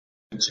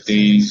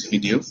Today's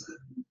video.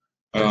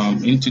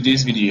 In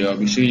today's video, I'll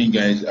be showing you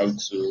guys how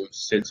to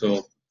set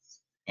up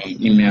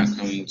email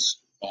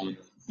accounts on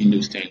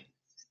Windows 10.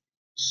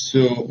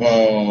 So,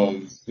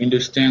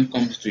 Windows 10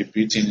 comes to a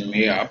built-in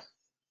email app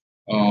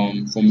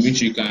from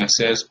which you can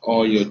access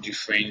all your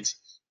different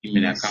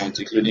email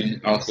accounts,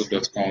 including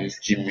Outlook.com,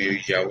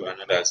 Gmail, Yahoo,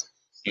 and others,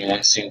 in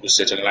one single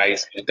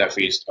centralized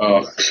interface.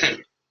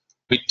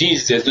 With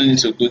this, there's no need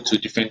to go to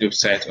different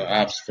websites or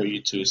apps for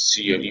you to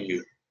see your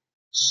email.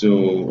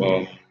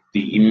 So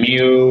the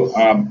email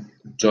app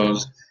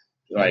just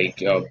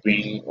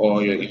bring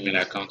all your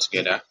email accounts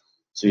together.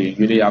 So you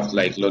really have to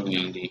log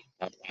in on the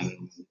app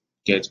and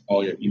get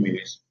all your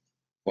emails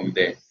from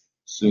there.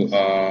 So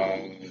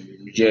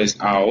just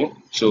how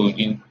so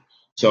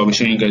I'll be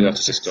showing you guys how to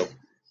set it up.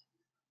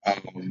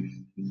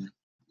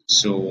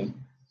 So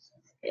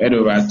head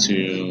over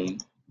to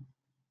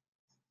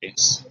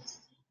this,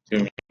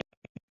 so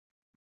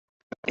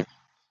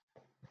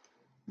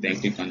then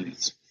click on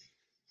it.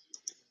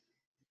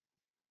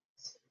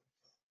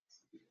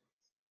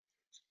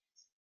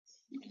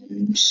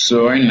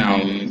 So right now,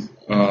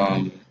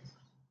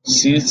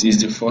 since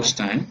it's the first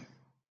time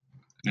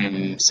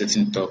I'm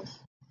setting it up,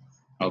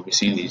 I'll be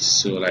seeing this.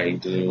 So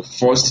the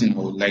first thing I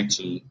would like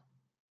to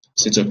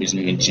set up is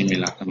my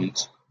Gmail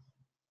account.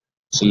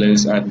 So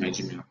let's add my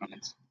Gmail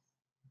account.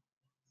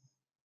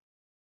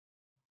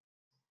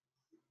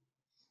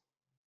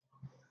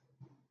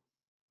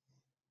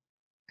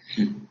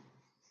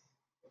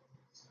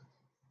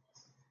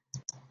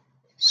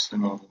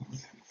 So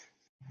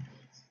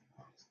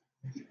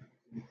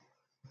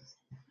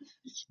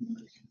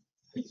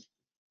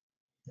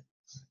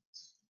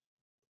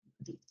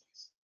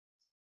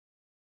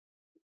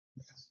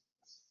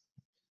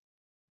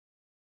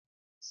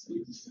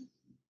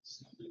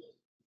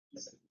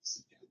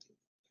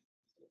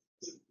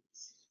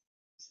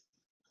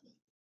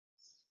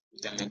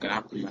then I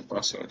can put my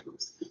password.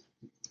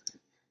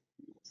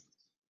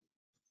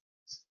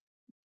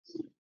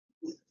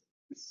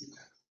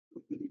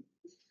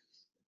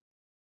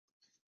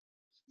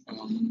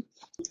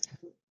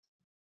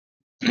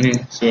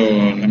 Okay, so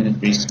let me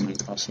paste my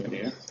password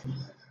here.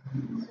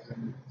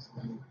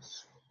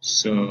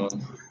 So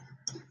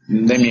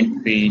let me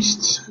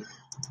paste.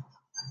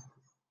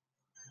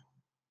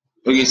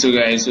 Okay, so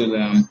guys, so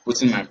I'm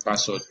putting my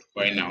password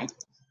right now.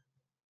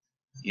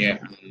 Yeah,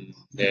 and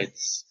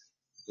let's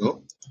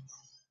go.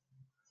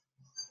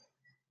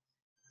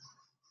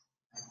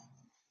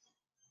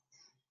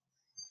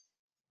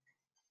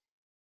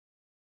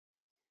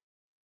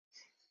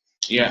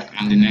 Yeah,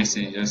 and the next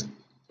thing, just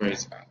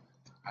press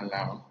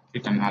allow.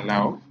 Click on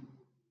allow.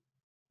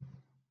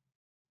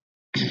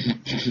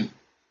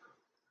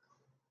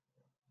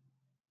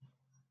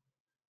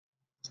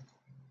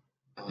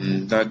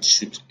 And that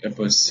should help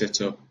us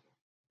set up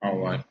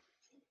our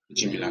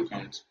Gmail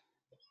account.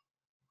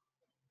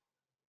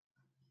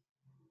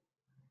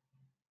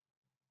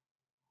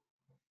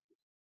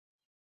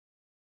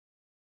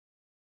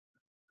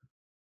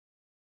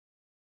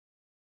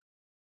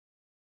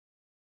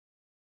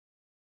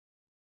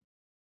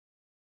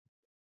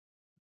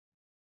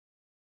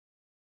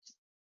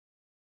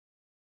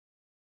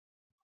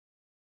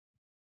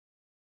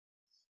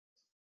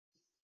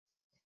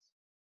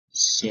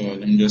 So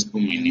let me just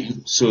put my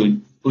name. So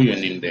put your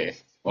name there,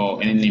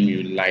 or any name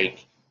you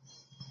like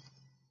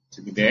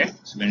to be there.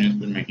 So let me just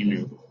put my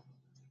email.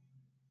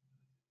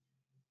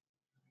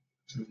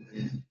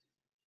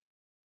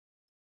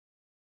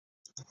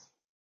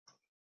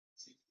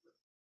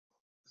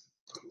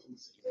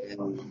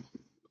 I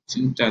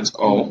think that's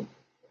all.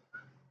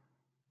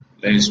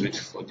 Let's wait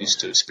for this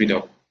to speed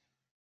up.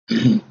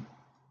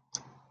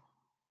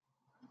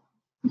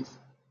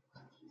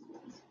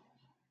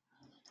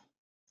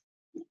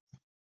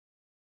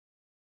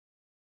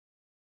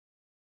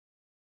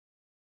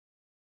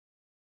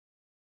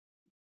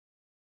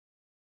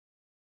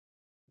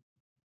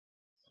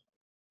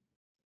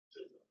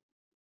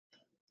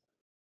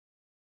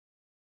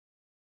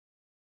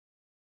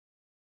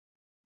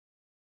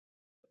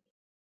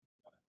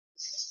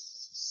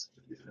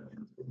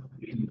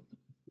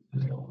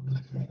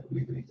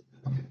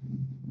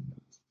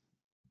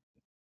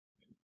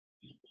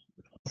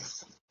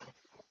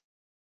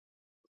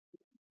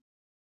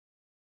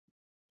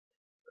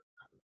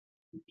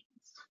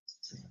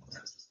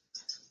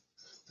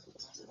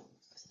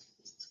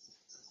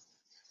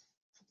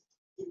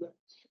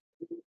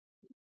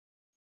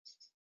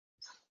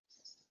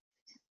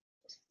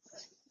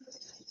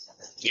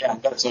 Yeah,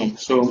 that's all.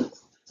 So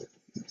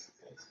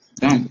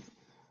done.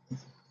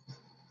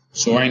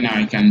 So right now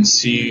I can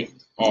see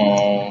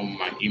all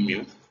my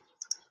email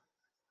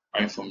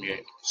right from here.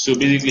 So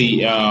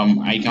basically,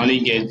 I can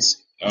only get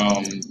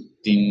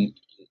the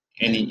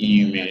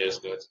any email I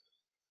just got.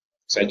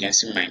 So I can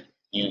see my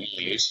new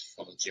emails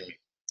from Gmail.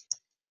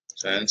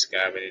 So I don't think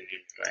I have any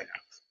email right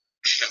now.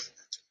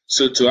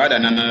 So to add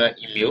another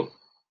email,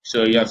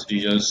 so you have to do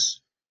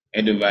just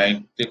head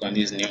over, click on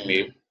this new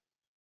mail.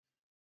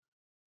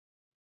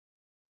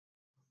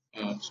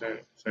 Oh,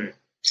 sorry.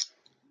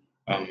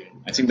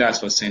 I think that's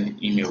for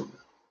send email.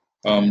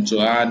 To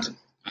add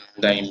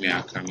another email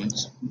account,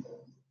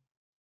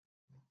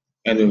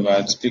 head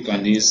over to click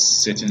on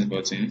this settings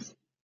button,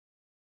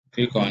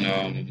 click on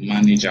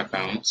manage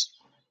account,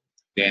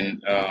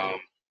 then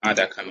add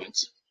account.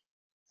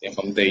 Then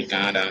from there you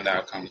can add another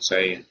account. So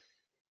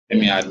let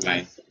me add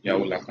my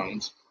Yahoo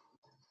account.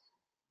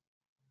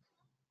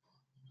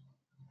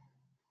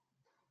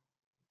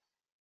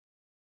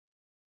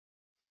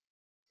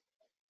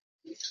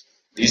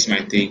 This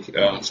might take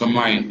some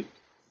time,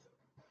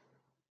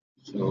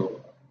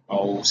 so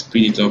I'll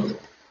speed it up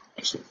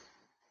also.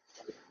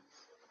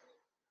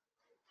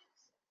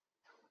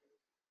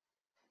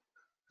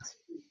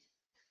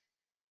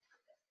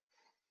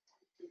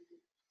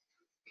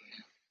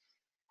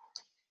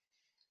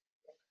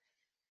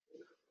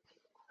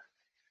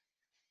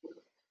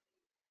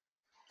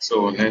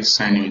 So let's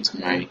sign into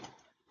my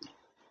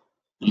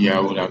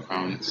Yahoo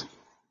account.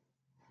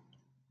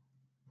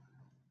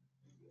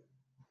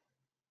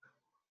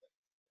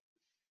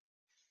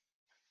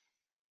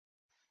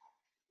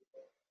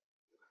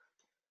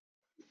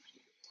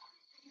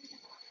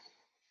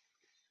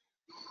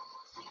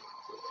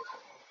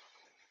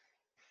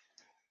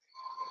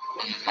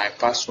 My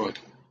password.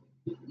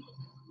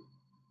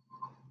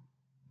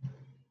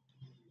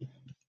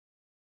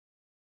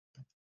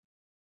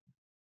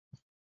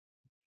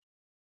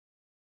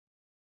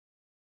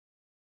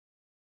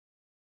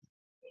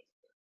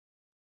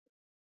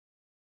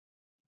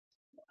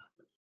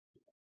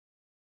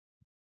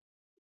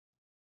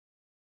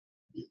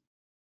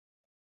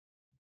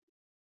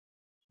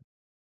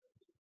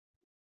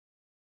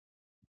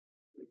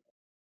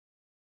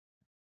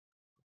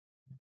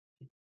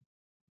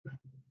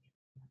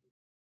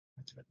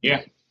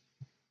 Yeah.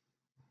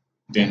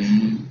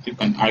 Then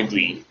click on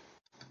agree.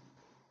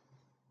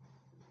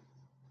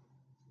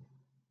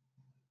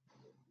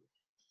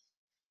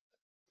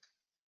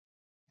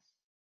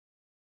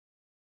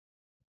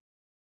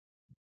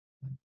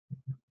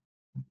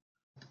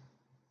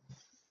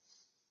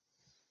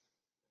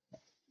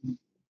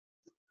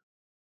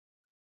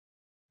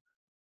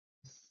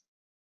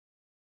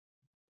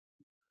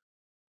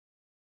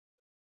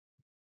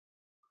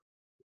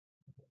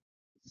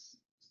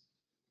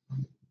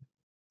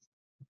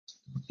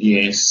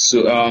 Yes.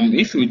 So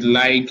if you'd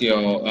like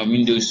your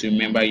Windows to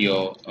remember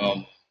your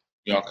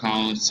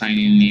account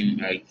signing name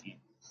like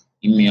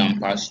email and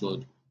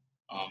password,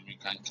 you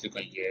can click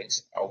on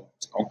yes. I'll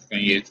click on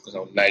yes because I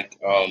would like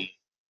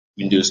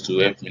Windows to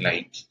help me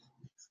like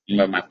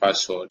remember my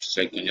password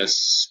so I can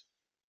just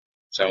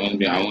I won't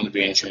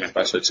be entering my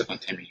password second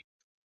time.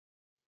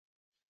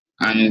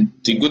 And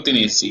the good thing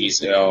is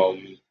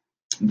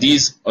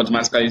this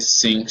automatically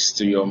syncs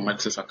to your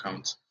Microsoft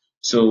account.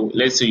 So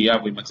let's say you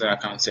have a Microsoft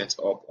account set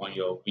up on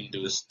your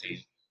Windows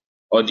 10.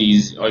 All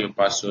your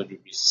password will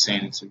be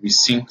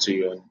synced to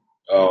your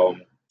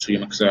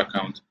Microsoft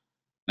account.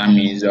 That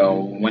means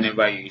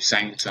whenever you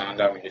sign into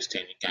another Windows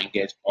 10, you can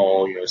get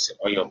all your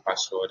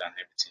password and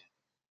everything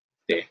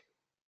there.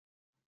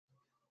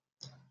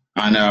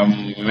 And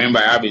remember,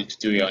 I have a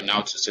tutorial on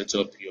how to set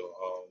up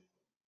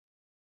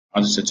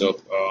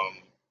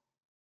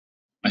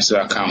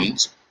Microsoft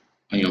account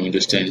on your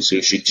Windows 10, so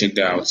you should check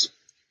that out.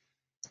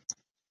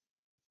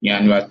 Yeah,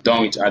 and we are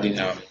done with adding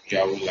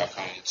Yahoo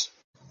account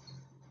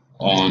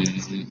on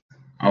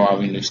our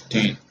Windows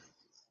 10.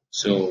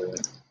 So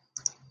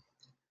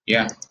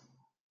yeah,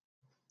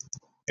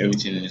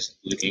 everything is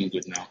looking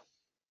good now.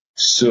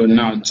 So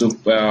now to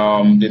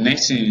the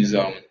next thing is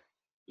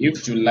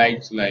if you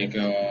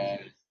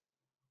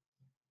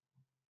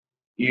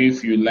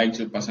if you like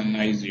to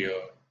personalize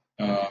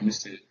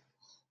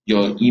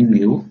your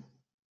email,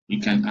 you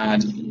can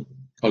add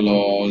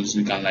colors,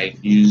 you can like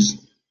use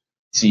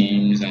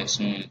themes and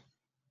so on.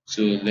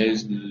 So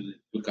let's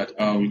look at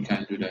how we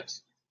can do that.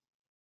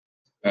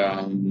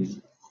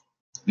 Um,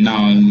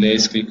 Now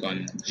let's click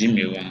on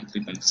Gmail and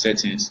click on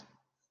settings.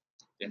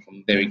 Then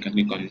from there we can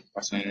click on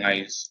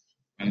personalization.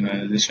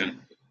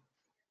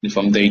 Then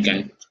from there you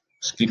can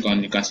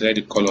select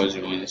the colors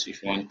you want.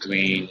 If you want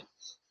green,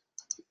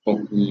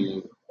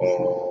 purple,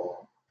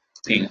 or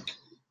pink,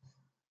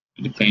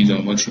 it depends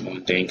on what you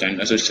want. Then you can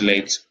also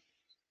select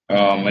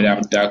whether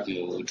dark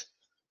mode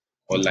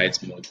or light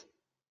mode.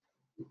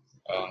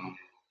 Um,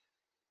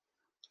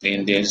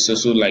 then there's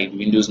also like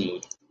Windows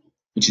mode,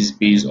 which is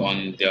based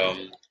on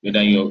the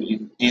whether your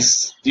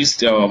this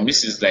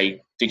is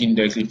like taken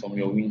directly from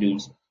your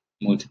Windows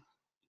mode.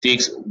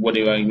 Takes whether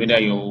you're on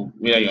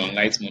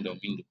light mode or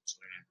Windows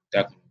or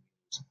dark mode.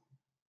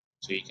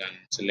 So you can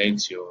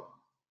select you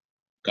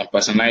can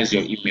personalize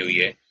your email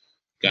here.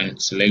 You can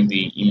select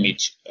the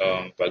image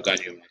background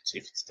you want.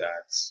 If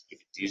it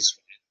is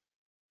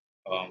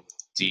um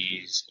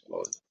these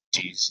or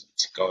these,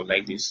 I would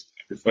like this.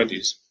 I prefer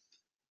this,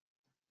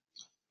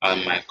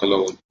 and my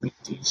color would be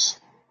this.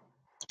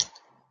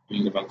 Let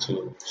me go back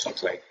to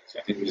something like this.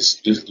 I think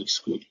this looks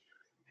good.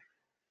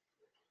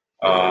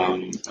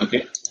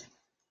 Okay.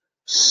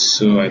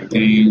 So I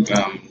think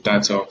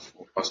that's all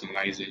for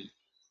personalizing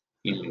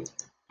email.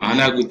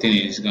 Another good thing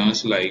is you can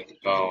also like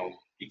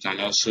you can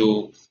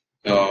also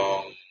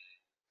um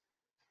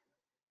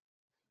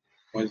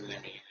what's the name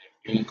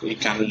again? You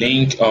can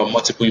link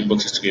multiple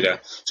inboxes together.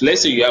 So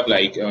let's say you have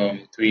like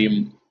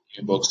 3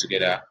 inbox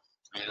together,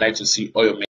 and you'd like to see all your